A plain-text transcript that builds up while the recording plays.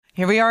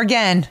Here we are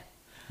again.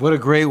 What a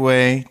great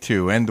way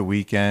to end the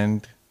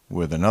weekend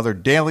with another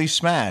Daily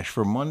Smash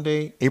for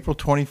Monday, April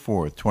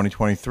 24th,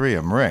 2023.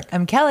 I'm Rick.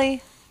 I'm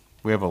Kelly.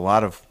 We have a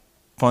lot of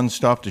fun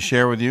stuff to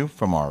share with you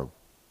from our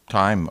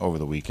time over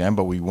the weekend,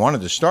 but we wanted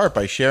to start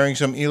by sharing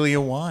some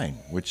Elia wine,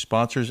 which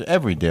sponsors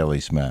every Daily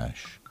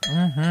Smash.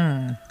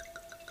 Mm-hmm.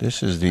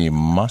 This is the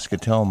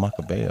Moscatel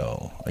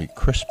Macabeo, a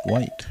crisp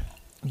white.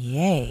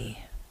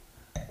 Yay.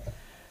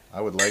 I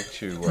would like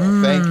to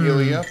thank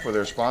Elia for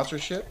their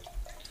sponsorship.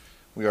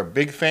 We are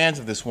big fans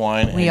of this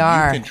wine. We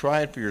are. You can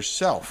try it for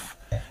yourself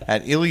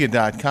at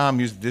Ilia.com.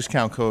 Use the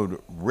discount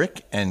code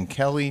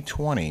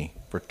RickandKelly20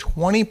 for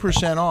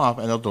 20% off,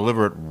 and they'll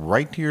deliver it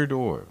right to your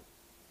door.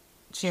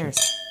 Cheers.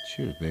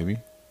 Cheers, baby.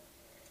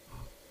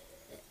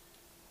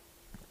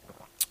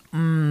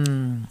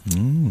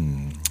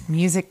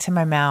 Music to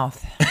my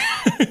mouth.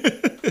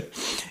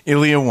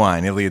 Ilia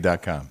wine,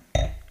 Ilia.com.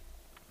 You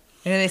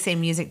know they say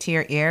music to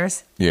your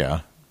ears? Yeah.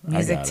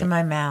 Music to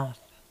my mouth.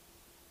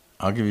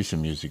 I'll give you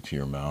some music to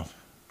your mouth.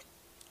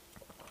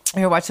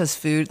 You ever watch those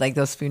food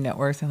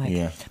networks? And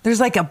Yeah.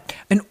 there's like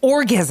an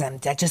orgasm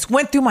that just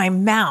went through my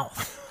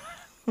mouth.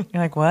 You're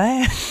like,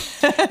 what?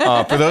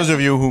 For those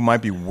of you who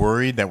might be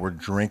worried that we're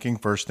drinking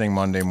first thing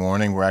Monday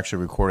morning, we're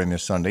actually recording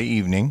this Sunday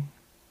evening.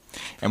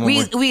 And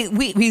when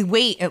We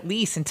wait at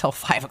least until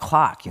 5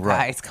 o'clock, you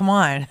guys. Come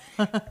on.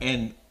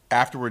 And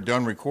after we're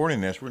done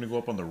recording this, we're going to go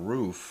up on the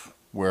roof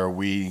where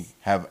we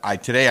have.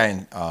 Today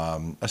I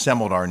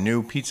assembled our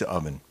new pizza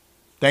oven.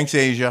 Thanks,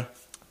 Asia.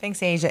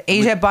 Thanks, Asia.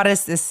 Asia bought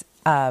us this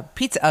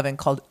pizza oven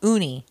called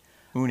Uni.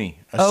 Uni,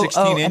 a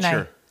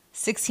 16-incher.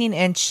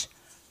 16-inch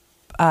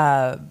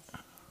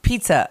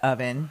pizza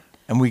oven.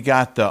 And we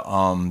got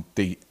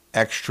the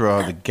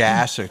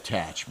gas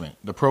attachment,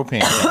 the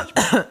propane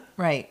attachment.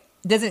 Right.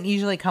 Doesn't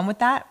usually come with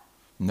that?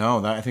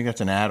 No, I think that's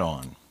an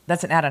add-on.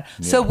 That's an add-on.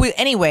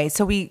 Yeah.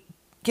 So we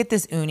get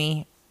this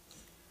Uni.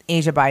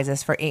 Asia buys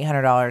us for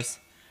 $800.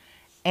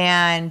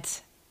 And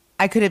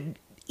I could have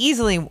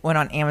easily went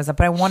on Amazon,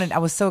 but I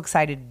was so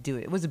excited to do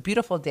it. It was a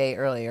beautiful day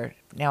earlier.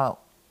 Now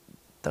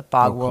the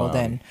fog rolled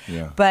in.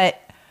 Yeah.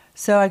 But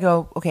so I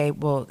go, okay,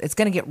 well, it's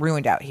going to get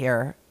ruined out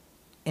here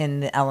in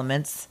the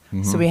elements.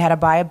 Mm-hmm. So we had to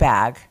buy a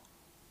bag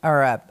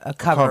or a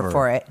cover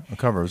for it. A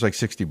cover. It was like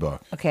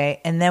 $60.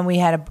 Okay. And then we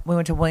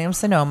went to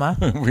Williams-Sonoma.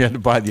 We had to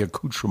buy the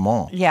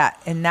accoutrement. Yeah.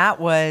 And that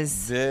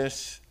was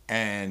this,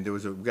 and we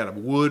got a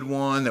wood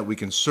one that we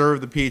can serve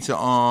the pizza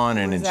on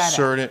and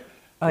insert it.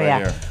 Oh, right yeah.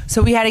 here.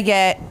 So we had to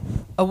get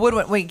a wood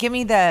one. Wait, give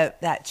me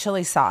that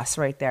chili sauce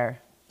right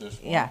there. This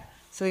one? Yeah.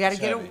 So we had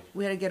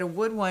to get a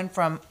wood one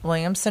from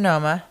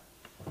Williams-Sonoma.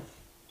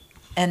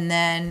 And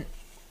then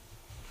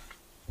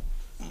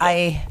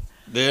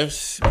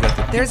there's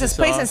this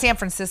place in San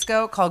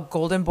Francisco called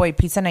Golden Boy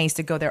Pizza, and I used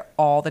to go there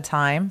all the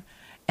time.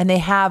 And they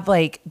have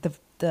like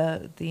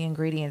the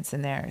ingredients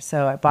in there.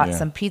 So I bought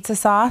some pizza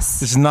sauce.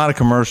 This is not a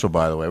commercial,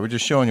 by the way. We're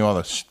just showing you all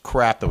the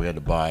crap that we had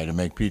to buy to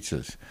make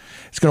pizzas.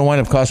 It's going to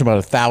wind up costing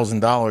about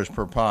 $1,000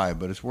 per pie,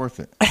 but it's worth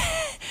it.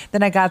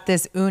 Then I got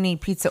this Uni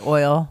pizza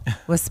oil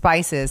with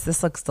spices.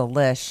 This looks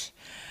delish.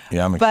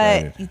 Yeah, I'm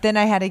excited. But then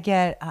I had to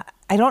get,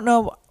 I don't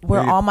know where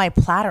all my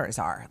platters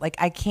are. Like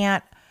I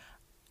can't,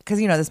 because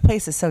this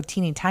place is so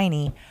teeny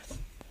tiny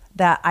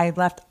that I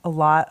left a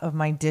lot of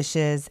my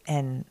dishes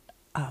and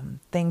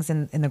things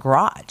in the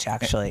garage,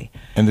 actually.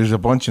 And there's a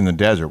bunch in the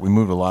desert. We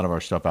moved a lot of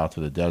our stuff out to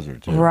the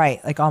desert, too.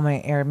 Right, like all my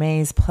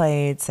Hermes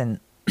plates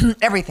and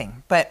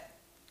everything. But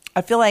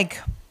I feel like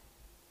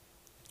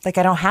I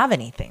don't have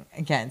anything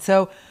again.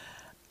 So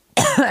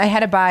I had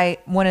to buy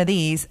one of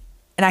these,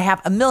 and I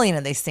have a million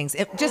of these things.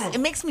 It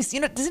makes me,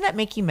 doesn't that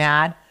make you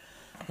mad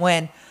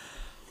when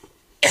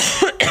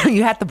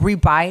you have to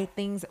rebuy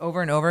things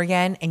over and over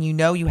again, and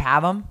you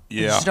have them,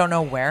 you just don't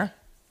know where?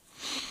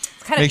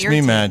 It's kind of makes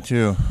me mad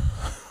too.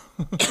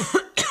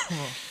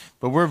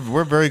 But we're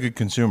very good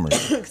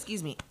consumers.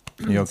 Excuse me.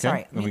 You okay?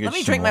 Sorry. Let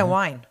me drink my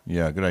wine.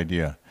 Yeah, good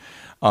idea.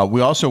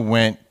 We also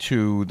went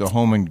to the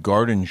Home and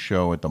Garden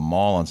Show at the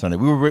mall on Sunday.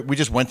 We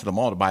just went to the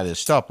mall to buy this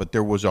stuff, but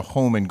there was a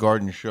Home and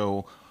Garden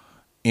Show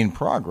in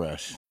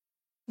progress.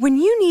 When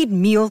you need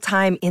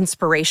mealtime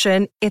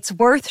inspiration, it's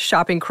worth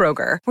shopping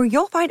Kroger, where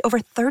you'll find over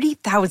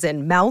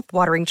 30,000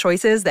 mouth-watering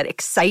choices that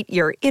excite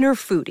your inner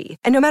foodie.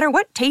 And no matter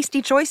what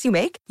tasty choice you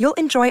make, you'll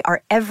enjoy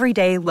our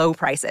everyday low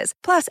prices,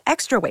 plus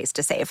extra ways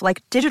to save,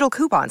 like digital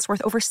coupons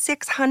worth over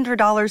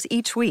 $600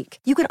 each week.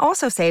 You can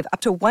also save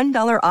up to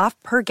 $1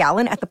 off per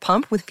gallon at the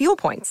pump with fuel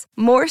points.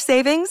 More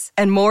savings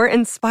and more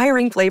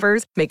inspiring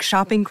flavors make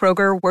shopping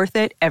Kroger worth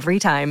it every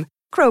time.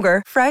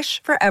 Kroger,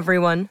 fresh for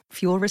everyone.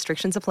 Fuel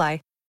restrictions apply.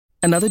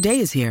 Another day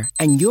is here,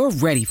 and you're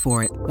ready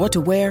for it. What to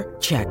wear?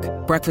 Check.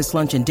 Breakfast,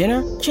 lunch, and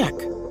dinner? Check.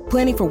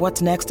 Planning for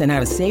what's next and how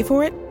to save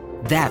for it?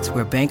 That's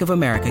where Bank of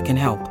America can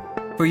help.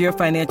 For your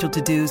financial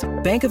to-dos,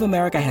 Bank of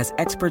America has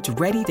experts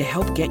ready to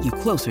help get you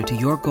closer to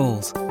your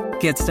goals.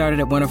 Get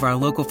started at one of our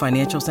local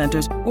financial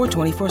centers or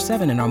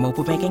 24/7 in our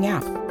mobile banking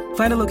app.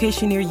 Find a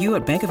location near you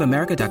at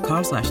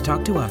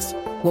bankofamerica.com/talktous.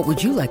 What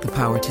would you like the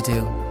power to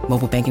do?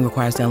 Mobile banking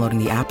requires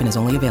downloading the app and is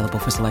only available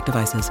for select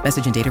devices.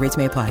 Message and data rates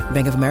may apply.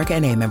 Bank of America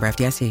N.A., member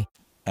FDIC.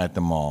 At the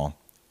mall.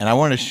 And I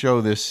want to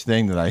show this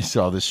thing that I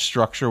saw, this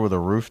structure with a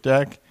roof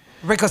deck.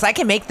 Rick goes, I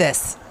can make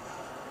this.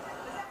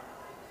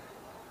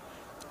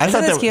 I Isn't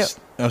thought this that cute? was...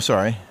 Oh,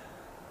 sorry.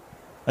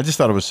 I just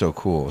thought it was so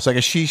cool. It's like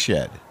a she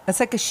shed.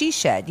 It's like a she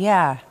shed,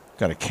 yeah.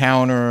 Got a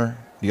counter,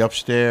 the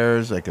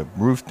upstairs, like a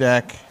roof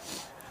deck.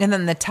 And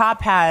then the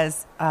top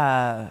has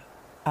like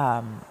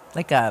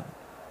a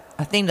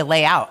thing to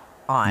lay out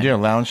on. Yeah,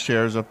 lounge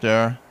chairs up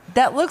there.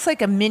 That looks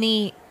like a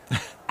mini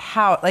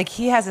house. Like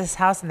he has this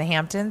house in the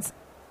Hamptons,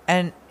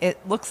 and it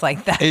looks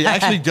like that. It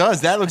actually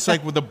does. That looks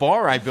like with the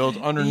bar I built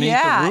underneath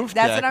the roof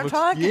that's deck. what I'm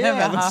talking yeah,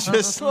 about. it looks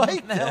just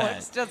like that. It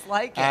looks just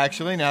like it.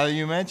 Actually, now that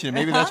you mention it,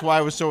 maybe that's why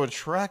I was so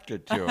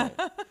attracted to it.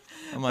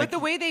 I'm like, But the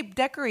way they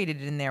decorated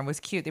it in there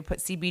was cute. They put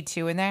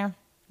CB2 in there.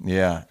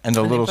 yeah, and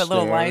the And little they put stairs.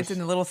 little lights and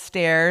the little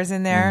stairs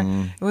in there.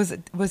 Mm-hmm.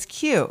 It was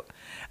cute.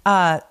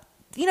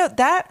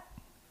 That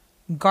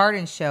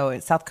garden show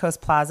at South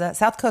Coast Plaza.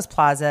 South Coast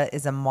Plaza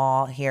is a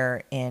mall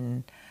here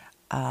in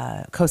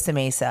Costa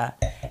Mesa,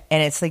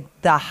 and it's like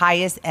the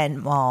highest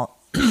end mall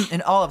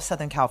in all of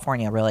Southern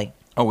California, really.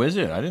 Oh, is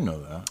it? I didn't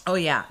know that. Oh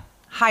yeah,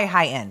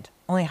 high end.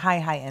 Only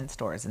high end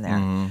stores in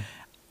there,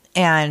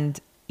 and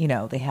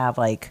they have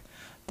like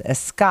the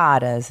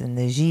Escadas and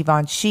the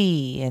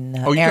Givenchy and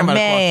the Oh, you're talking about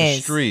across the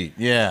Hermes. street.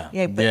 Yeah.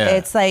 Yeah, but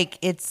it's like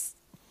it's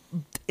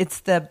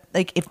the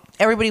like if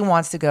everybody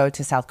wants to go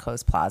to South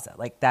Coast Plaza,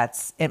 like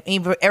that's and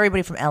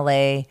everybody from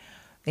LA,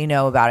 they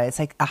know about it. It's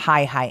like a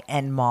high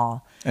end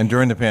mall, And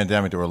during the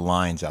pandemic, there were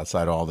lines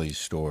outside all these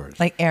stores.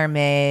 like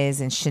Hermes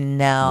and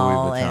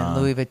Chanel Louis Vuitton.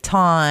 and Louis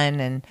Vuitton,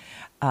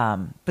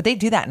 and but they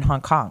do that in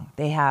Hong Kong.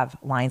 They have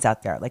lines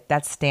out there, like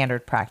that's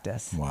standard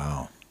practice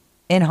Wow.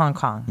 in Hong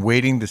Kong.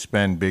 Waiting to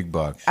spend big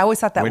bucks. I always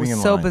thought that Waiting was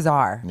in so line.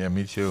 bizarre. Yeah,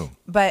 me too.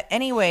 But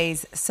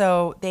anyways,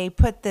 so they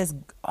put this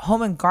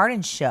home and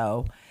garden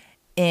show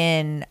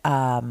in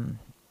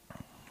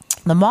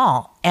the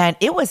mall, and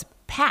it was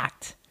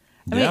packed.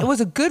 I mean, Yeah. it was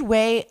a good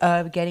way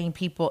of getting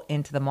people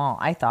into the mall,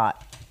 I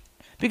thought,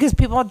 because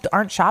people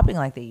aren't shopping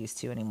like they used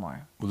to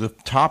anymore. Well, the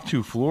top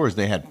two floors,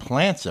 they had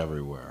plants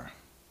everywhere.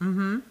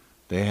 Mm-hmm.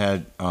 They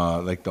had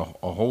like a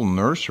whole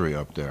nursery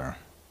up there.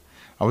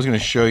 I was going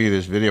to show you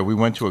this video. We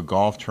went to a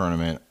golf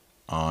tournament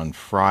on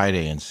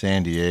Friday in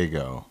San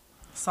Diego.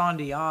 San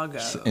Diego.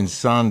 In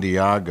San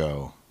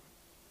Diego.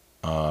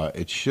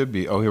 It should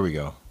be. Oh, here we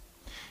go.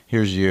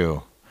 Here's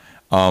you.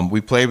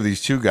 We played with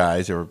these two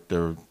guys.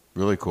 They're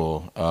really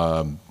cool.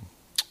 You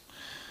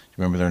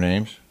remember their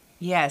names?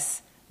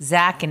 Yes,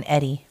 Zach and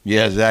Eddie.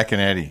 Yeah, Zach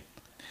and Eddie.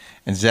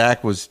 And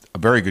Zach was a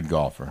very good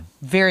golfer.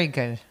 Very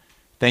good.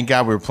 Thank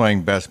God we were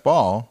playing best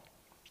ball.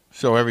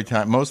 So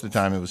most of the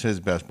time, it was his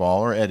best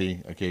ball or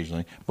Eddie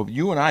occasionally. But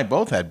you and I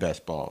both had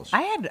best balls.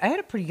 I had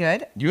a pretty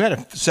good. You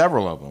had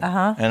several of them,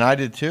 and I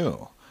did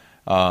too.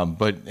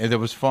 But it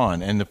was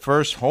fun. And the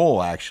first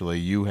hole, actually,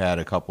 you had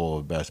a couple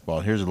of best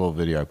balls. Here's a little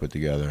video I put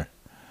together.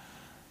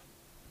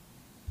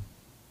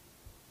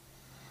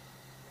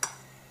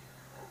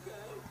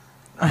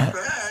 Not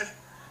bad.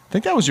 I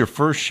think that was your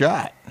first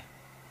shot.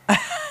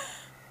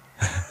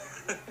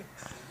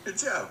 Good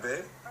job,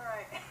 babe. All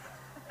right.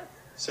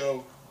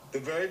 So, the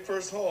very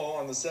first hole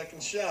on the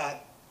second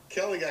shot,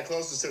 Kelly got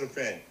closest to the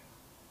pin.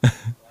 I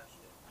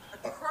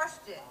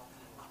crushed it.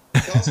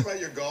 Tell us about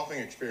your golfing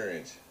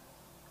experience.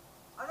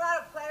 I'm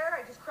not a player.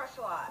 I just crush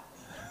a lot.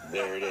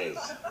 There it is.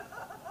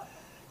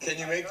 Can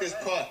you make this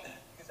putt?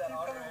 Do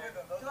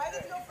I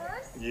get to go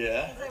first?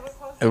 Yeah.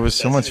 It was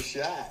so That's much, the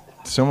shot.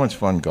 so much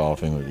fun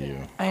golfing with you.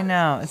 I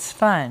know. It's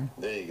fun.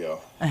 There you go.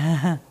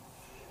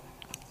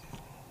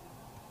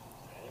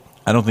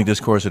 I don't think this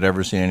course had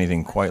ever seen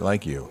anything quite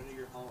like you.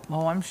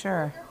 Well, I'm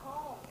sure.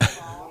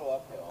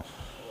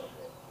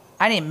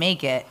 I didn't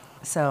make it,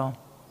 so.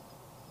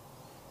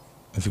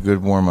 It's a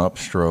good warm-up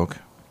stroke.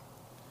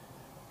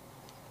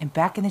 And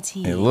back in the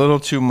tee. A little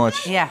too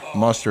much Yeah.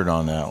 mustard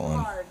on that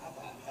one.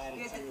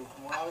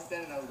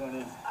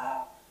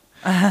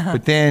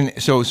 But then,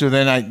 so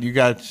then you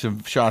got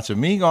some shots of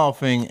me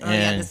golfing, Oh,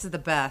 yeah, and this is the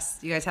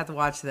best. You guys have to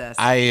watch this.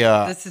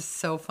 I This is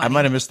so funny. I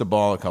might have missed the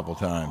ball a couple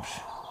times.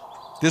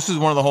 This is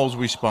one of the holes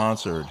we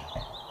sponsored.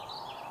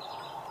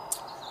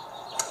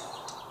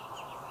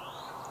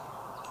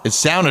 It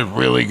sounded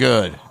really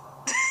good,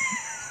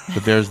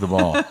 but there's the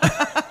ball. He's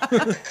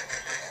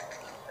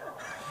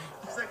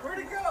like, where'd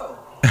it go?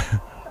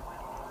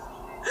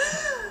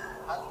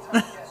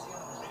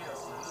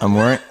 I'm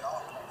wearing.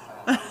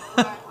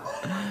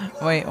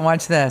 Wait,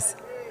 watch this.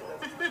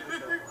 Get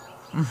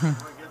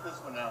this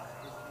one out.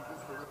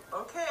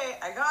 Okay,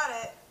 I got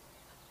it.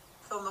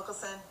 Phil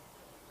Mickelson.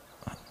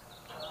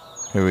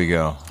 Here we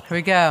go. Here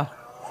we go.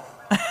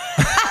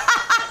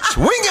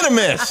 Swing and a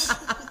miss.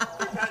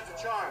 That's the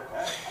charm.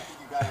 I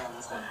think you got it on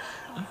this one.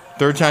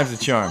 Third time's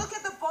the charm. Look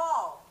at the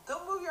ball.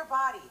 Don't move your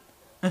body.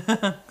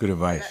 Good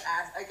advice.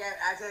 Act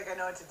like I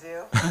know what to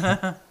do.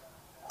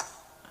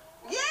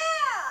 Yeah!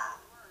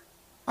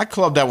 I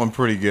clubbed that one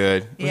pretty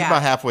good. It was Yeah.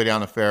 about halfway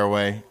down the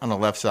fairway on the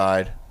left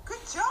side. Good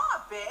job,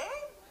 babe.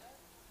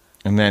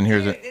 And then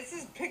here's a. This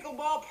is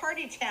pickleball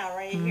party town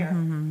right here.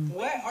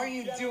 What are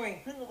you doing?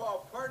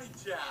 Pickleball party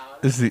town.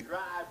 This is the.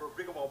 Drive for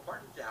pickleball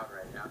party town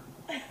right now.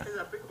 This is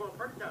a pickleball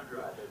party town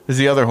drive. This is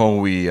the other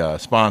home we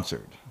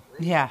sponsored.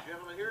 Yeah.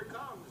 Gentlemen, here it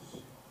comes.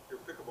 Your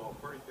pickleball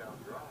party town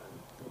drive.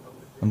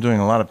 I'm doing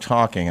a lot of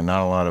talking and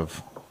not a lot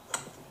of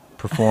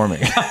performing.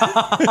 You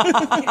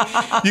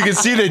can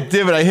see the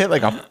divot. I hit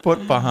like a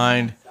foot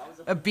behind.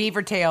 A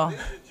beaver tail.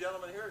 Ladies and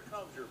gentlemen, here it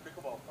comes. Your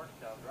pickleball party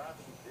town drive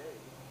today.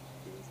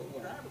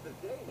 Drive of the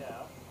day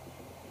now.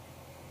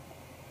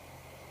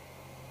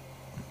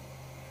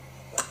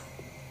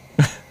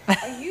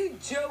 Are you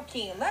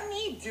joking? Let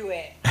me do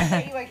it. I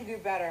bet you I can do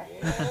better.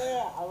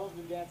 Yeah, I love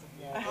the dance at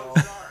the end.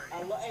 I'm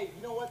sorry. Hey,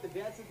 you know what? The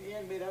dance at the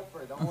end made up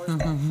for it. Don't worry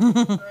about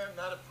it. I'm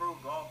not a pro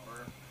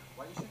golfer.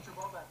 Why you shoot your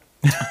ball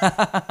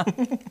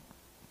back?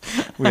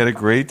 We had a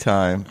great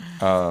time.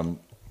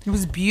 It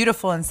was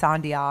beautiful in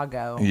San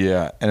Diego.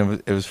 Yeah,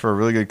 and it was for a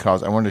really good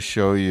cause. I wanted to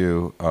show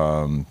you.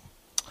 Hang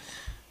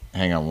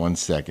on one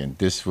second.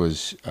 This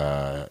was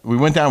we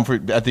went down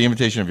at the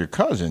invitation of your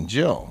cousin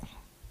Jill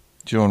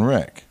and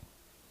Rick,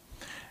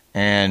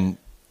 and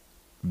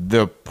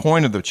the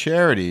point of the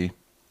charity,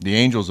 the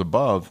Angels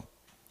Above,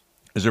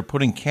 is they're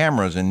putting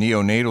cameras in the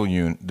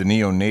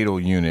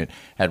neonatal unit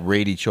at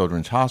Rady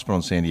Children's Hospital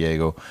in San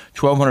Diego.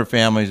 1,200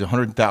 families,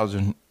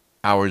 100,000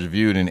 hours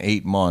viewed in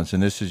 8 months,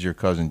 and this is your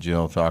cousin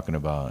Jill talking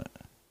about it.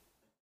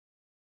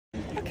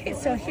 Okay,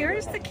 so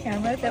here's the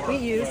camera that we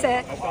use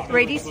at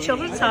Rady's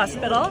Children's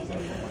Hospital.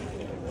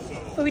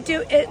 What we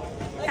do, it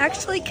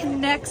actually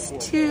connects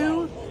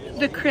to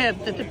the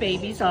crib that the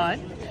baby's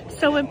on.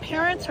 So when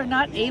parents are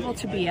not able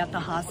to be at the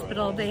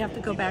hospital, they have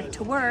to go back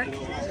to work,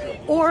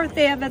 or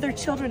they have other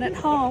children at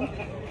home,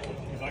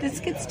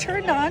 this gets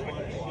turned on.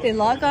 They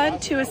log on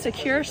to a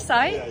secure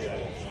site,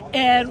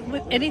 and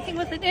with anything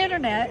with an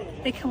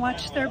internet, they can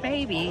watch their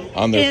baby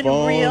On their in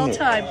phone? real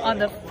time, on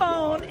the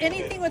phone,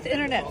 anything with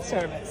internet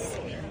service.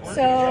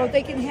 So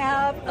they can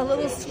have a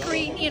little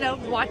screen,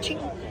 watching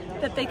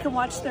that they can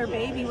watch their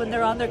baby when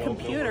they're on their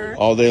computer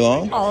All day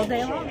long? all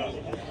day long.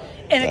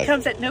 And it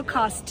comes at no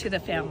cost to the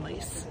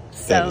families.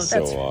 That is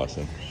so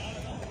awesome.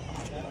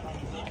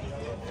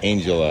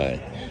 Angel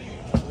Eye.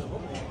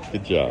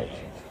 Good job.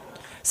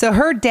 So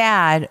her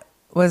dad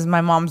was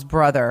my mom's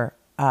brother,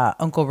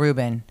 Uncle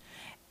Reuben,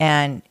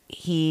 and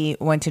he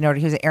went to Notre.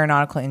 He was an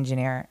aeronautical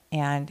engineer,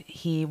 and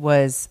he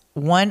was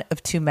one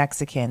of two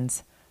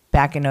Mexicans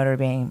back in Notre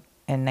Dame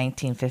in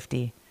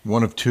 1950.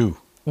 One of two.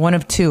 One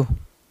of two.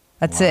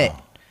 That's it.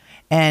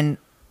 And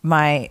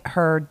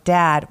her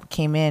dad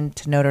came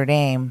into Notre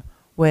Dame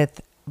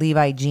with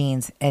Levi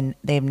jeans, and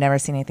they've never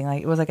seen anything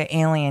like it. Was like an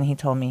alien, he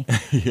told me.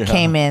 Yeah.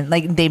 Came in.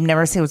 Like they've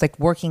never seen, it was like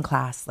working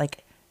class.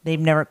 Like they've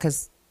never,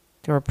 because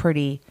they were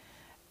pretty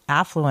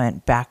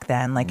affluent back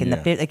then. Like in the,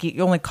 like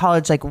you only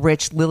college, like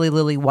rich,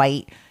 lily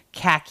white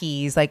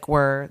khakis, like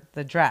were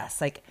the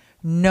dress. Like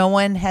no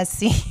one has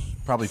seen.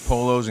 Probably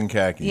polos and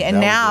khakis. Yeah, and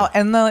now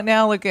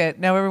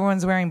now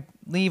everyone's wearing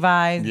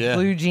Levi's,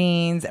 blue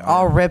jeans,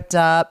 all ripped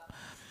up.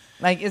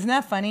 Like, isn't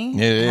that funny?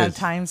 It how is.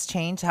 times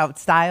change, how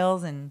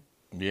styles and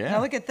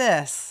now look at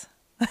this.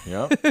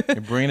 Yep,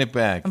 you're bringing it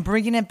back. I'm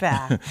bringing it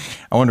back.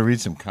 I want to read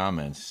some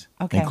comments,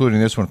 including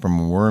this one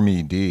from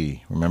Wormy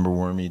D. Remember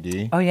Wormy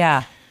D? Oh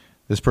yeah.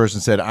 This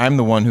person said, "I'm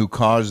the one who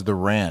caused the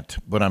rant,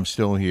 but I'm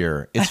still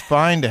here. It's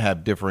fine to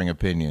have differing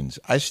opinions.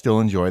 I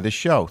still enjoy the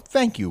show.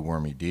 Thank you,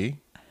 Wormy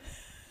D."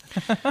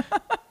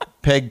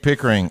 Peg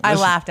Pickering. I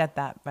laughed at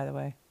that, by the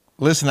way.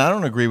 Listen, I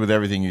don't agree with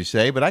everything you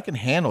say, but I can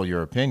handle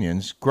your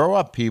opinions. Grow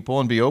up, people,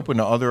 and be open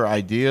to other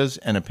ideas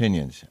and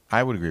opinions.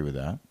 I would agree with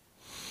that.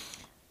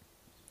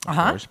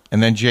 Uh-huh.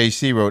 And then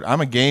JC wrote, "I'm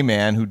a gay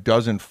man who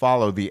doesn't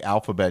follow the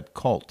alphabet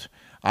cult.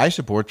 I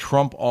support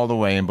Trump all the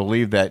way and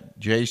believe that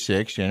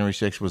J6, January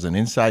 6th, was an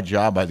inside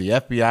job by the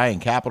FBI and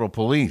Capitol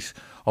Police,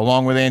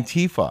 along with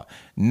Antifa.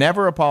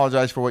 Never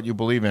apologize for what you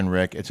believe in,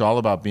 Rick. It's all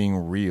about being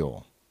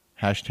real.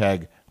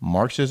 Hashtag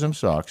Marxism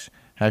sucks.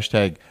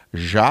 Hashtag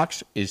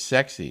Jacques is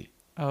sexy."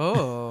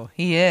 Oh,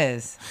 he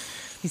is.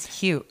 He's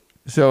cute.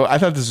 So I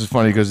thought this was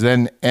funny because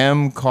then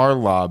M.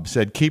 Karlob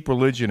said, "Keep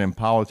religion and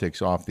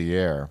politics off the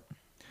air."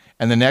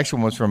 And the next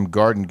one was from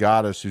Garden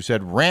Goddess, who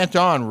said, "Rant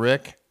on,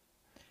 Rick."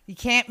 You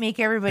can't make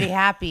everybody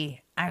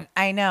happy.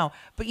 I know.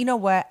 But you know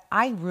what?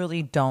 I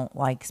really don't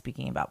like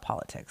speaking about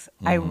politics.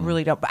 I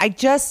really don't. But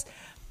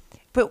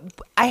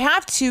I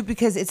have to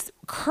because it's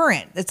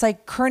current. It's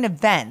like current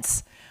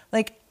events.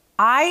 Like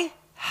I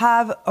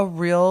have a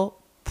real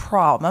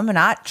problem. I'm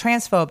not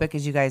transphobic,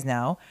 as you guys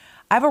know.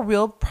 I have a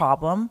real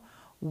problem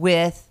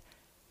with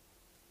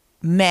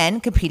men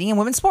competing in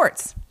women's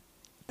sports.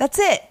 That's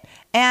it.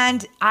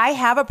 And I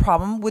have a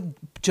problem with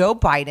Joe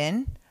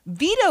Biden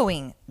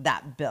vetoing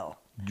that bill.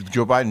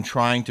 Joe Biden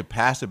trying to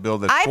pass a bill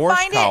that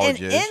forced colleges. I find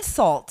it an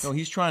insult. No,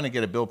 he's trying to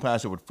get a bill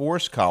passed that would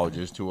force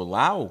colleges to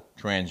allow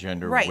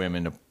transgender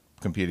women to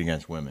compete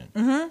against women.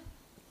 Mm-hmm.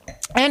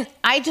 And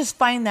I just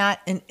find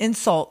that an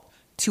insult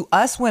to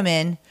us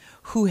women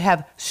who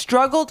have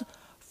struggled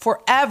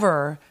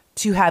forever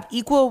to have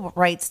equal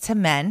rights to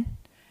men.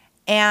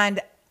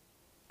 And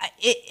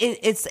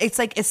it's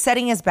like it's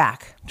setting us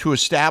back. To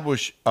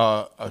establish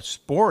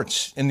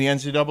sports in the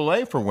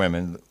NCAA for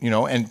women,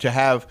 and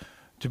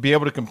to be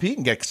able to compete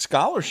and get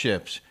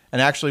scholarships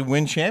and actually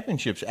win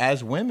championships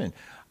as women.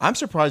 I'm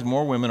surprised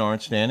more women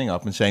aren't standing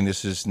up and saying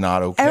this is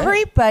not okay.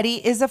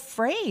 Everybody is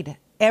afraid.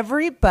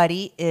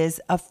 Everybody is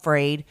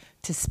afraid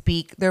to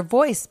speak their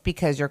voice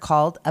because you're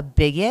called a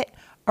bigot,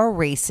 a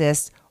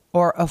racist,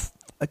 or a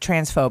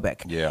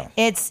transphobic. Yeah.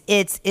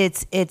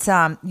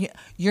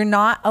 You're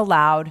not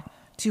allowed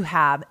to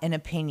have an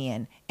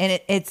opinion, and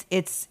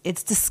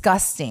it's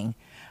disgusting.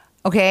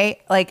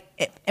 Okay, like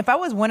if I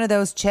was one of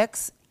those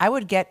chicks, I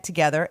would get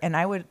together and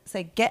I would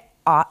say, get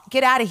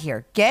out of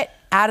here, get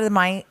out of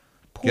my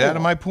pool, get out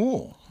of my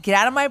pool, get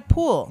out of my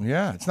pool.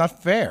 Yeah, it's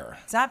not fair.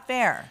 It's not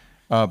fair.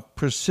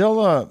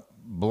 Priscilla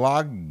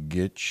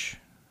Blogic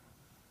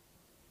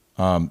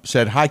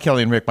said, "Hi,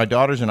 Kelly and Rick. My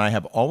daughters and I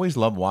have always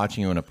loved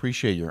watching you and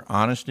appreciate your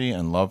honesty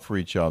and love for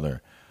each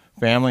other,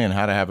 family, and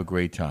how to have a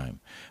great time.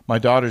 My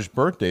daughter's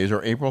birthdays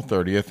are April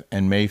 30th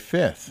and May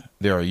 5th.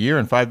 They're a year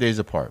and 5 days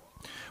apart.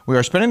 We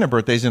are spending their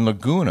birthdays in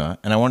Laguna,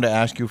 and I wanted to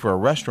ask you for a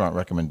restaurant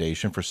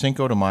recommendation for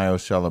Cinco de Mayo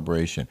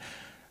celebration."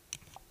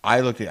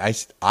 I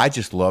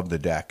just love the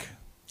deck.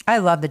 I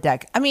love the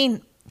deck. I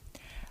mean,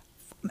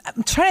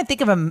 I'm trying to think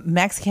of a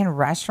Mexican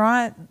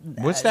restaurant.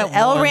 What's that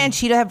El one?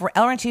 Ranchito have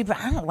El Ranchito, but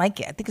I don't like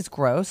it. I think it's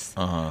gross.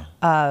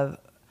 The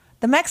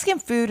Mexican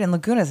food in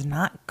Laguna is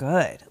not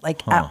good,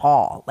 at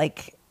all.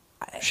 Like,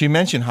 she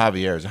mentioned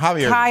Javier's.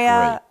 Javier's is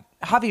Kaya,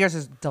 great. Javier's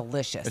is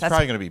delicious. It's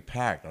probably going to be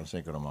packed on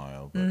Cinco de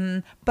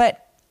Mayo.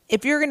 But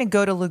if you're going to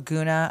go to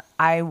Laguna,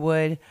 I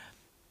would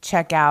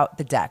check out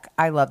the deck.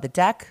 I love the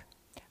deck.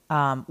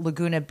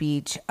 Laguna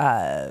Beach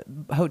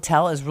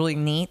Hotel is really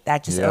neat.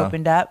 That just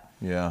opened up.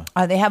 Yeah.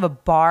 They have a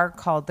bar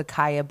called the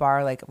Kaya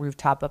Bar, like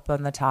rooftop up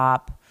on the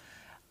top.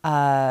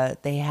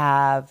 They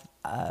have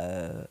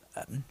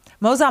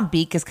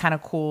Mozambique is kind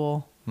of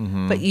cool,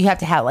 but you have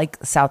to have like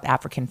South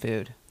African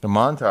food. The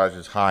Montage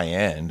is high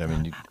end. I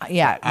mean,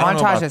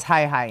 Montage is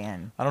high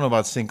end. I don't know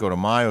about Cinco de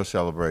Mayo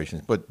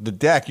celebrations, but the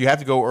deck, you have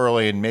to go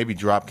early and maybe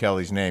drop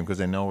Kelly's name because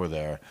they know we're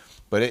there.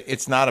 But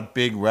it's not a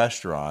big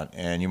restaurant,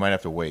 and you might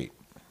have to wait.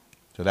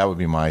 So that would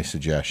be my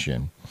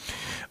suggestion.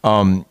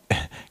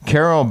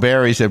 Carol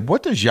Berry said,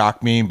 "What does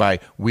Jacques mean by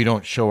we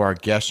don't show our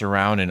guests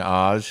around in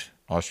Oz,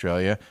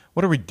 Australia?"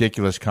 What a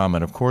ridiculous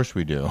comment. Of course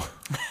we do.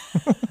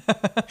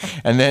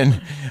 And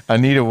then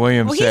Anita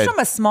Williams said... Well, he's from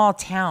a small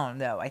town,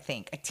 though, I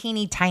think. A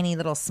teeny, tiny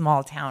little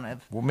small town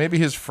of... Well, maybe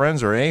his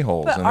friends are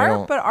a-holes.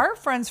 But our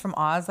friends from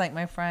Oz, like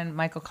my friend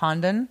Michael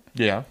Condon...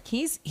 Yeah.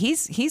 He's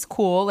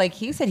cool. Like,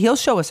 he said he'll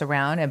show us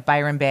around at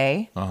Byron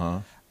Bay.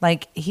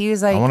 Like, he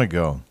was like... I want to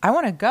go. I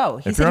want to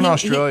go. If you're in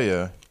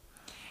Australia...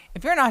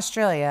 If you're in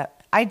Australia...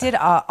 I did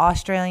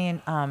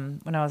Australian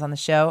when I was on the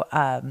show.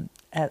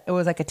 It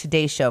was like a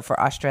Today show for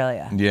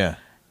Australia. Yeah.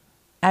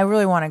 I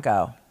really want to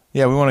go.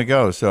 Yeah, we want to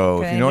go. So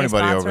Can if you know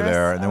anybody anybody sponsor over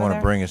there us and they over want to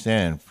there? bring us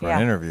in for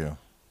an interview.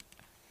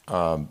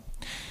 And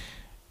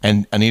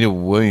Anita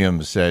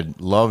Williams said,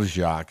 "Love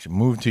Jacques.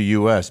 Move to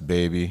U.S.,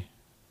 baby."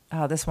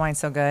 Oh, this wine's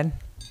so good.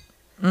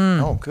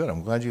 Oh, good.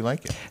 I'm glad you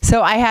like it.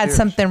 So I had Cheers.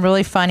 something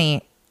really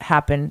funny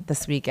happen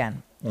this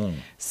weekend.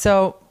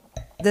 So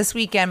this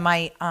weekend,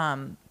 my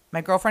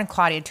girlfriend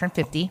Claudia turned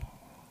 50.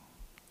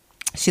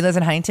 She lives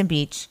in Huntington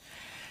Beach.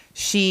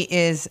 She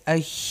is a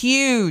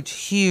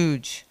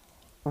huge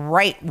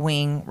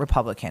right-wing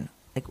Republican,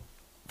 like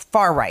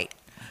far right,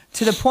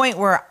 to the point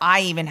where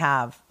I even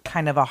have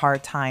kind of a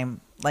hard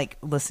time like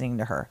listening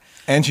to her.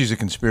 And she's a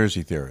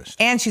conspiracy theorist.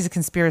 And she's a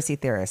conspiracy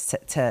theorist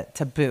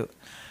to boot.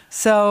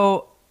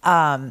 So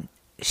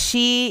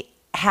she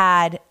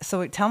had.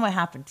 So tell them what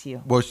happened to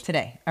you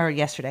today or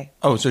yesterday.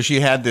 Oh, so she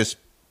had this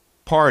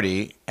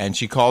party and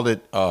she called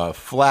it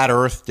Flat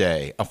Earth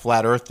Day, a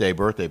Flat Earth Day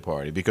birthday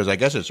party because I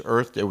guess it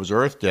was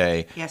Earth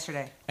Day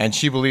Yesterday. and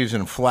she believes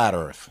in flat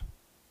Earth.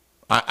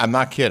 I'm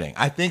not kidding.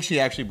 I think she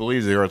actually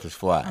believes the Earth is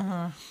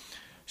flat.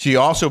 She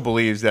also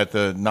believes that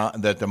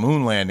the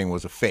moon landing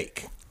was a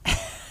fake,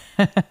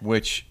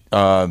 which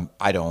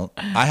I don't.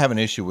 I have an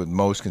issue with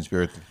most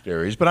conspiracy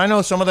theories, but I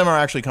know some of them are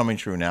actually coming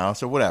true now,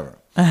 so whatever.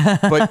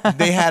 But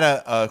they had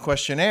a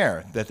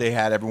questionnaire that they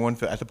had everyone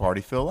at the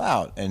party fill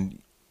out and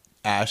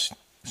asked.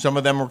 Some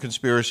of them were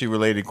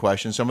conspiracy-related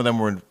questions. Some of them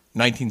were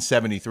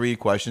 1973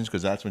 questions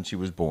because that's when she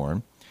was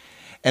born.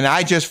 And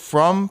I just,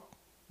 from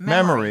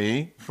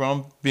memory,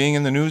 from being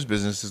in the news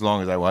business as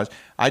long as I was,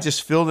 I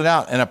just filled it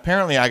out. And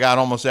apparently I got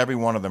almost every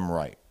one of them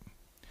right.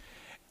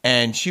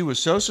 And she was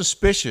so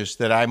suspicious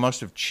that I must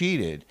have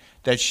cheated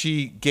that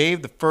she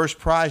gave the first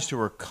prize to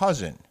her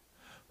cousin,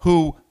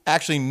 who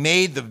actually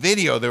made the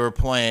video they were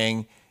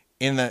playing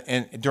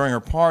during her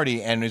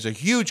party and is a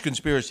huge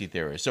conspiracy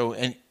theorist. So,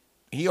 and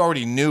he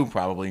already knew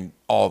probably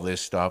all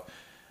this stuff,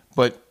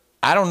 but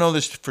I don't know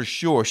this for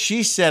sure.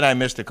 She said I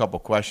missed a couple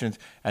questions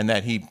and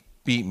that he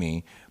beat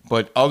me,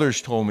 but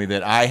others told me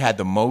that I had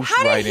the most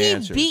right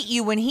answers. How did he beat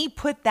you when he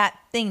put that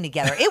thing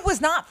together? It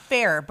was not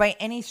fair by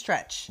any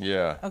stretch.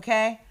 Yeah.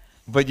 Okay?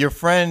 But your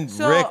friend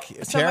Rick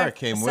Tarek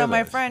came with us. So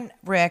my friend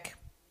Rick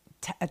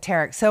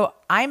Tarek. So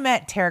I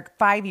met Tarek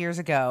 5 years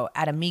ago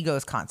at a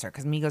Migos concert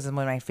because Migos is one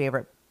of my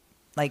favorite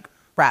like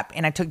rap,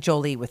 and I took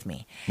Jolie with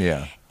me.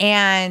 Yeah.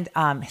 And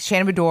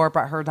Shannon Bedore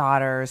brought her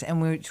daughters,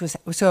 and I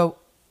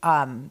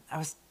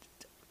was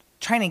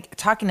talking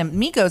to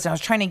Migos, and I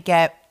was trying to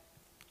get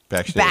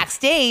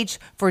backstage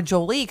for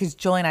Jolie because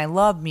Jolie and I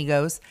love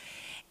Migos,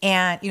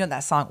 and you know that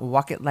song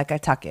 "Walk It Like I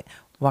Tuck It."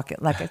 Walk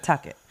it like I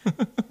tuck it,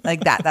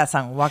 like that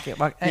song. Walk it,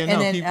 walk. Yeah, and no,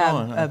 then keep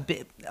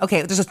going.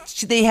 Okay,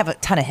 they have a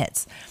ton of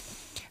hits.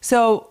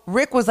 So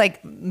Rick was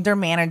like their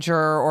manager,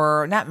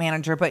 or not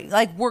manager, but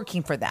like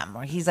working for them.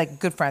 Or he's like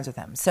good friends with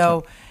them.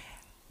 So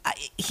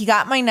he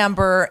got my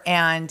number,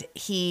 and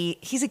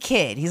he's a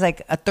kid. He's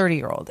like a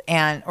 30-year-old,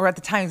 or at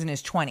the time he was in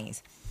his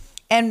 20s,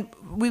 and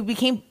we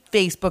became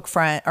Facebook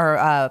friend or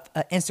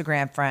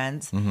Instagram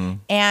friends,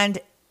 and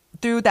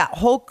through that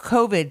whole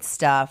COVID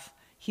stuff.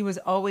 He was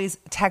always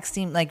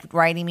texting, like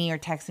writing me or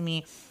texting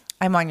me,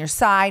 I'm on your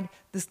side.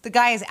 The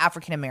guy is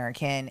African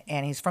American,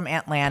 and he's from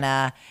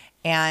Atlanta.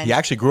 And he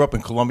actually grew up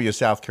in Columbia,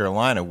 South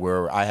Carolina,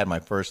 where I had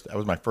that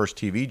was my first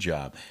TV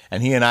job.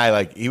 And he and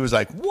I, he was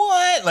like,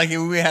 what? Like,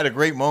 we had a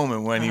great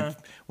moment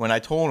when I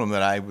told him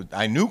that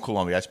I knew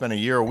Columbia. I spent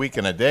a week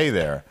and a day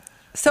there.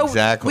 So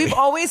exactly. We've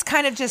always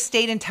kind of just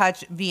stayed in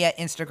touch via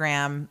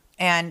Instagram.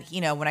 And, you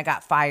know, when I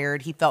got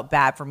fired, he felt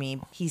bad for me.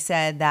 He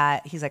said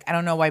that, he's like, I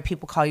don't know why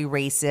people call you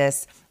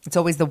racist. It's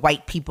always the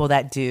white people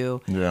that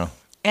do. Yeah.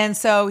 And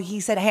so he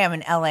said, hey, I'm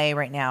in LA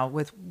right now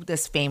with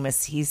this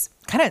famous, he's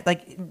kind of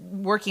like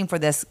working for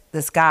this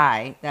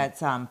guy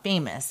that's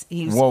famous.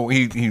 He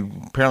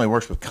apparently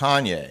works with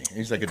Kanye.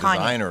 He's like a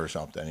designer or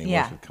something. He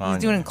works with Kanye.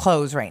 He's doing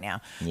clothes right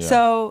now. Yeah.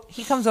 So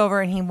he comes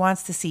over and he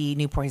wants to see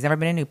Newport. He's never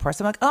been in Newport.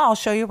 So I'm like, oh, I'll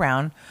show you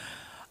around.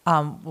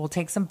 We'll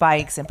take some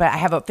bikes, but I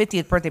have a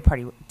 50th birthday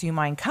party. Do you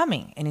mind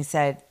coming? And he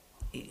said,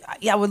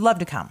 yeah, I would love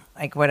to come,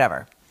 like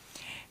whatever.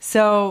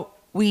 So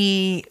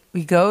we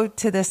go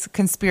to this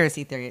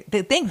conspiracy theory.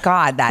 Thank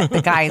God that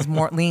the guy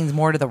leans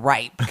more to the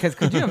right, because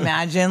could you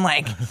imagine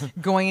like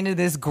going into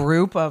this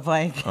group of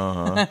like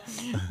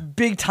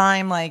big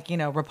time like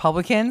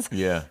Republicans?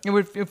 Yeah, it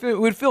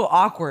would feel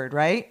awkward,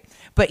 right?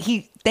 But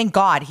thank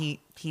God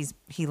he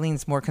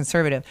leans more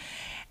conservative,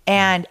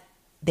 and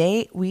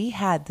we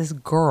had this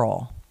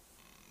girl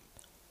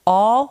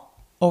all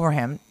over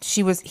him.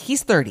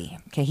 He's 30.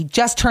 Okay. He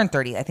just turned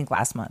 30, I think,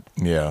 last month.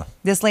 Yeah.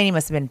 This lady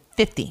must have been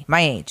 50,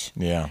 my age.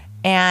 Yeah.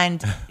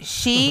 And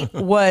she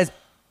was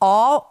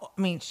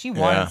she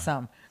wanted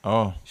some.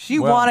 Oh. She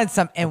wanted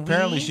some. And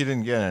apparently she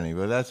didn't get any,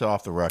 but that's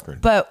off the record.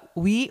 But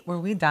were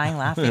we dying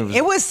laughing?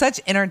 It was such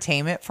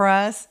entertainment for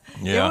us.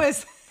 Yeah.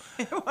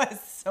 It was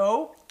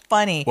so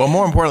funny. Well,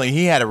 more importantly,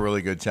 he had a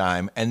really good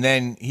time. And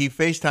then he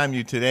FaceTimed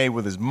you today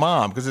with his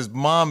mom, because his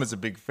mom is a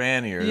big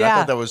fan of yours. Yeah. I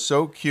thought that was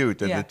so cute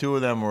that the two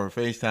of them were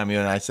FaceTiming you,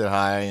 and I said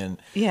hi.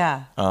 And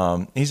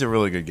he's a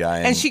really good guy.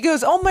 And she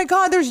goes, oh my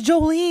God, there's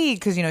Jolie.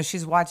 Because,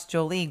 she's watched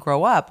Jolie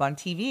grow up on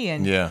TV.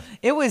 And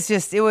it was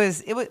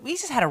we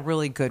just had a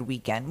really good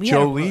weekend.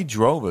 Jolie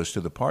drove us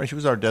to the party. She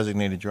was our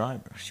designated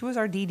driver. She was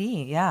our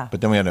DD, yeah. But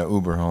then we had an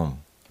Uber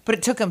home. But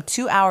it took him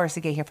 2 hours to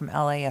get here from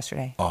LA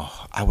yesterday.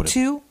 Oh, I would have.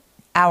 2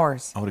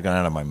 hours. I would have gone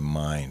out of my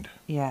mind.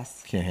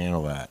 Yes. Can't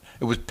handle that.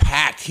 It was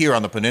packed here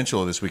on the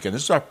peninsula this weekend.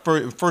 This is our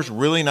first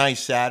really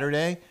nice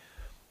Saturday.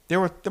 There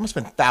must have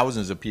been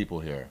thousands of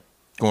people here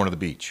going to the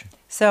beach.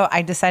 So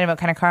I decided what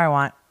kind of car I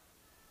want.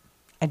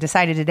 I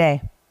decided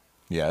today.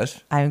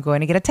 Yes. I'm going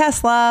to get a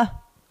Tesla.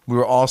 We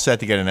were all set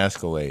to get an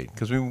Escalade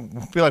because we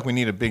feel like we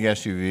need a big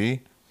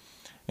SUV.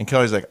 And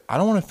Kelly's like, I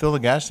don't want to fill the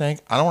gas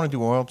tank. I don't want to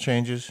do oil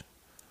changes.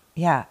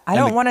 Yeah, I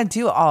don't want to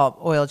do all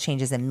oil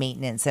changes and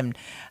maintenance. And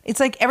it's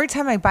like every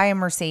time I buy a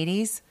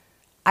Mercedes,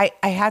 I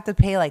have to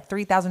pay like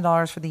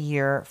 $3,000 for the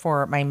year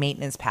for my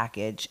maintenance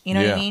package. You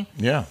know what I mean?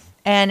 Yeah.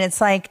 And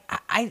it's like,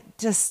 I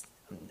just,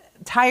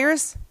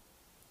 tires,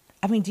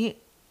 I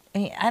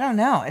don't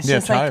know. It's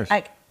just tires.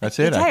 like, that's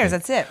it. Tires,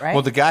 that's it, right?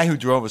 Well, the guy who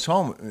drove us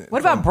home.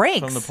 What about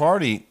brakes? From the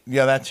party,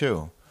 yeah, that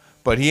too.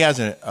 But he has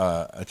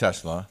a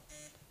Tesla.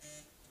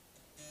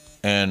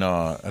 And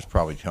that's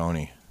probably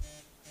Tony.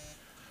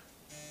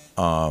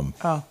 Can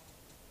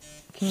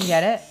you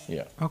get it?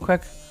 Yeah. Real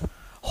quick.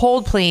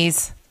 Hold,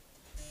 please.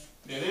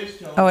 It is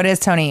Tony. Oh, it is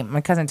Tony.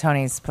 My cousin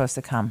Tony's supposed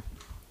to come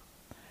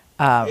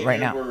right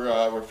now.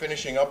 We're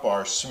finishing up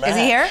our smash. Is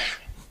he here?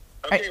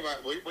 Okay,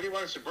 what do you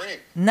want us to bring?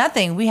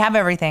 Nothing. We have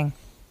everything.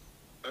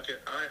 Okay,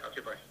 all right.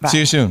 Okay, bye. Bye. See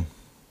you soon.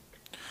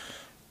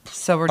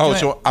 So we're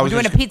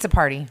doing a pizza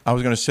party. I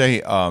was going to say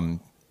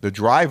the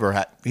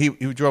driver, he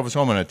drove us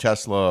home in a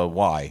Tesla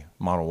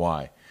Model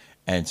Y.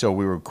 And so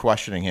we were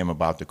questioning him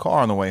about the car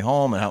on the way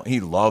home and how he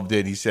loved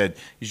it. He said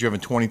he's driven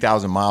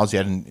 20,000 miles. He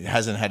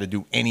hasn't had to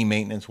do any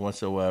maintenance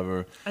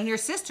whatsoever. And your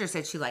sister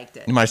said she liked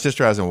it. And my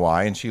sister has a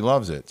Y, and she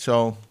loves it.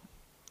 So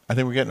I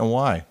think we're getting a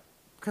Y.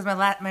 Because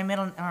my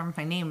middle or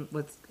my name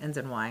ends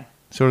in Y.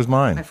 So does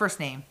mine. My first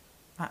name,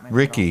 not my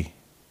Ricky.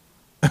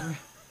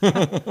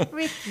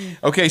 Ricky.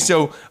 Okay,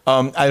 so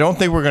I don't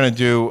think we're going to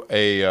do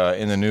a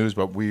in the news,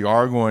 but we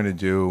are going to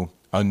do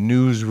a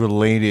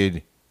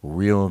news-related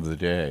reel of the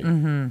day.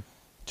 Mm-hmm.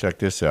 Check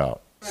this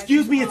out.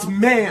 Excuse me, it's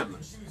ma'am.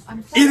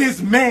 It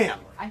is ma'am.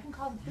 I can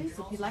call the police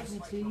if you'd like me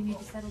to. You need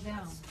to settle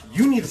down.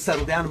 You need to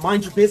settle down and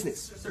mind your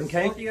business,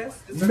 okay? Both of you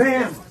guys?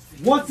 Ma'am,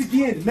 once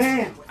again,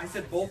 ma'am. I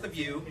said both of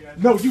you.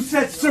 No, you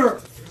said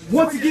sir.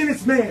 Once again,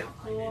 it's ma'am.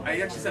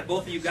 I actually said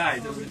both of you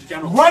guys. It was a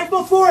general. Right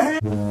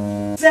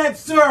beforehand, said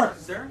sir.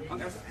 Sir?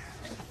 Okay.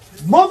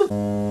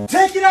 Mother,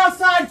 take it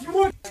outside if you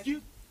want.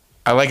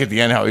 I like at the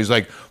end how he's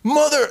like,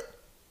 mother.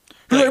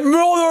 He's like,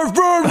 mother,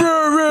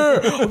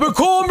 but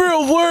call me a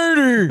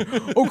lady,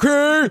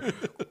 okay?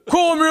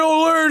 Call me a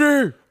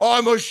lady.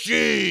 I'm a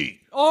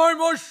she.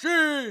 I'm a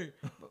she.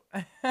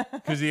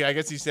 Because I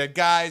guess he said,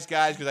 guys,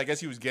 because I guess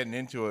he was getting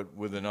into it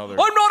with another.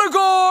 I'm not a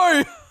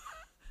guy.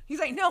 He's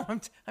like, no,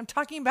 I'm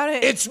talking about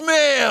it. It's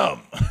ma'am.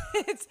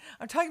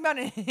 I'm talking about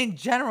it in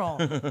general.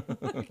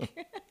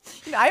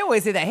 I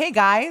always say that. Hey,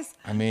 guys.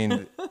 I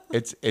mean,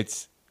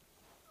 it's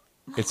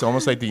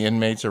almost like the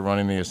inmates are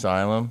running the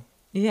asylum.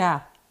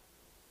 Yeah.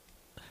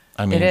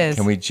 I mean, it is.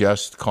 Can we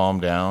just calm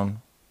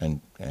down and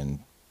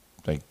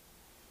like?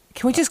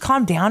 Can we just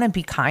calm down and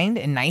be kind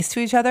and nice to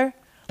each other?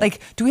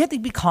 Like, do we have to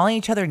be calling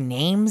each other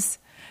names?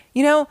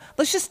 You know,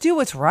 let's just do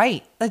what's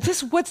right.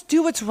 Let's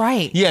do what's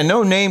right. Yeah,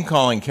 no name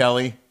calling,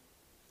 Kelly.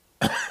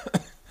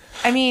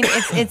 I mean,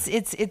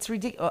 it's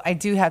ridiculous. I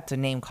do have to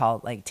name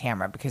call like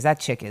Tamara because that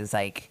chick is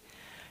like,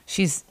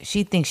 she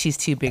thinks she's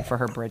too big for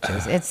her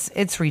britches.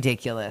 It's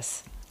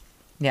ridiculous.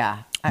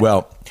 Yeah.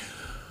 Well,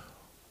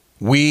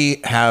 we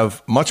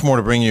have much more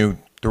to bring you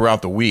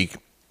throughout the week,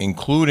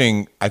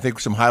 including, I think,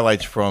 some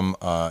highlights from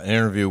an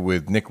interview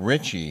with Nick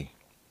Ritchie,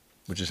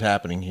 which is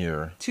happening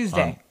here.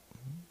 Tuesday.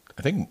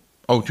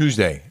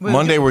 Tuesday.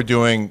 Monday, we're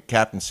doing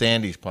Captain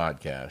Sandy's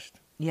podcast.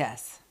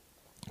 Yes.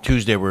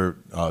 Tuesday, we're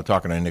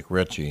talking to Nick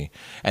Ritchie.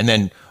 And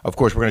then, of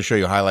course, we're going to show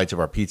you highlights of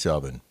our pizza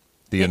oven,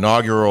 the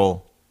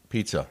inaugural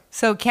pizza.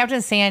 So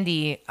Captain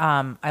Sandy,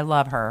 I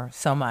love her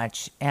so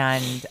much.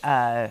 And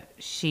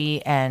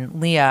she and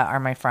Leah are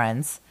my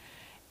friends.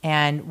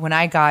 And when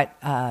I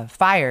got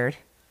fired,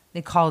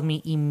 they called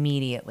me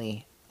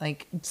immediately.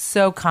 Like,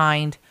 so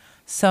kind,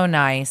 so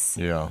nice.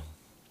 Yeah.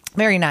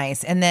 Very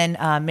nice. And then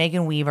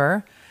Megan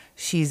Weaver,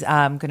 she's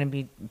going to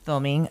be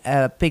filming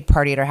a big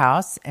party at her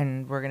house,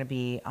 and we're going to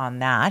be on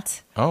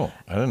that. Oh,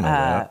 I didn't know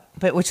that.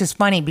 But which is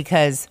funny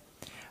because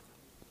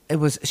it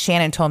was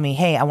Shannon told me,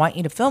 hey, I want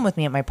you to film with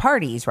me at my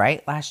parties,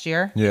 right? Last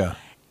year. Yeah.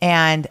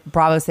 And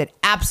Bravo said,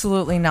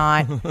 absolutely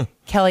not.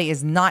 Kelly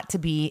is not to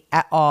be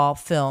at all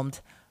filmed.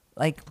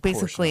 Like,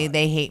 basically,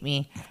 they hate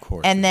me. Of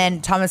course. And then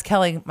Thomas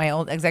Kelly, my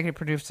old executive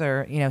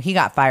producer, he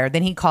got fired.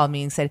 Then he called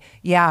me and said,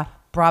 yeah,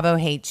 Bravo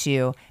hates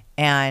you,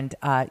 and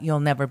you'll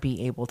never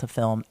be able to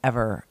film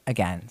ever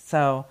again.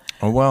 So,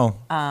 we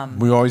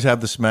always have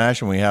the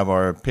Smash, and we have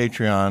our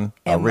Patreon,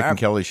 Rick and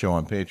Kelly Show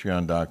on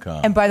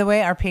Patreon.com. And by the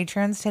way, our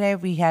patrons today,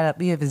 we have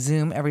a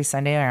Zoom every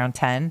Sunday around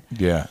 10.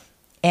 Yeah.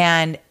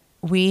 And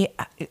we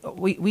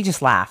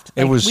just laughed.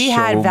 It was we so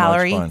had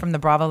Valerie much fun. from the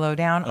Bravo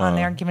Lowdown on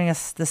there giving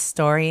us the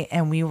story,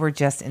 and we were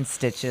just in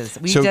stitches.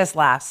 We just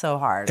laughed so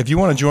hard. If you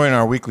want to join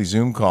our weekly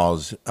Zoom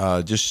calls,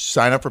 just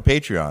sign up for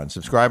Patreon.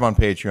 Subscribe on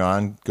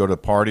Patreon. Go to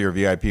party or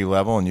VIP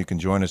level, and you can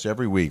join us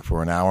every week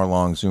for an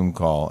hour-long Zoom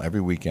call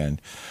every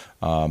weekend.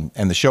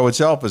 And the show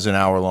itself is an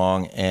hour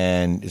long,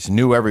 and it's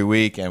new every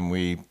week, and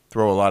we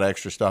throw a lot of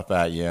extra stuff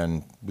at you,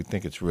 and we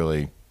think it's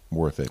really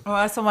worth it.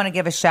 I also want to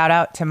give a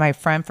shout-out to my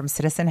friend from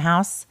Citizen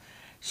House.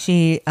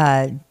 She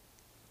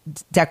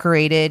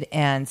decorated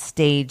and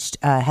staged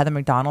Heather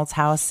McDonald's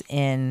house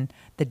in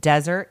the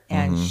desert,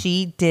 and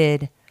she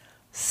did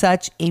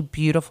such a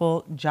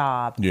beautiful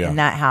job in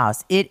that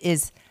house. It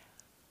is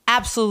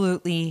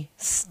absolutely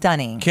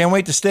stunning. Can't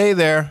wait to stay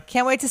there.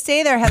 Can't wait to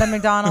stay there, Heather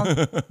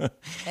McDonald.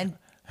 And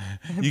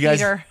you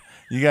Peter.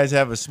 You guys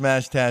have a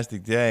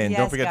smash-tastic day, and Yes,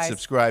 don't forget guys. to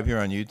subscribe here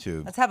on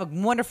YouTube. Let's have a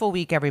wonderful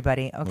week,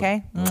 everybody,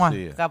 okay? We'll Mwah.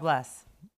 see ya. God bless.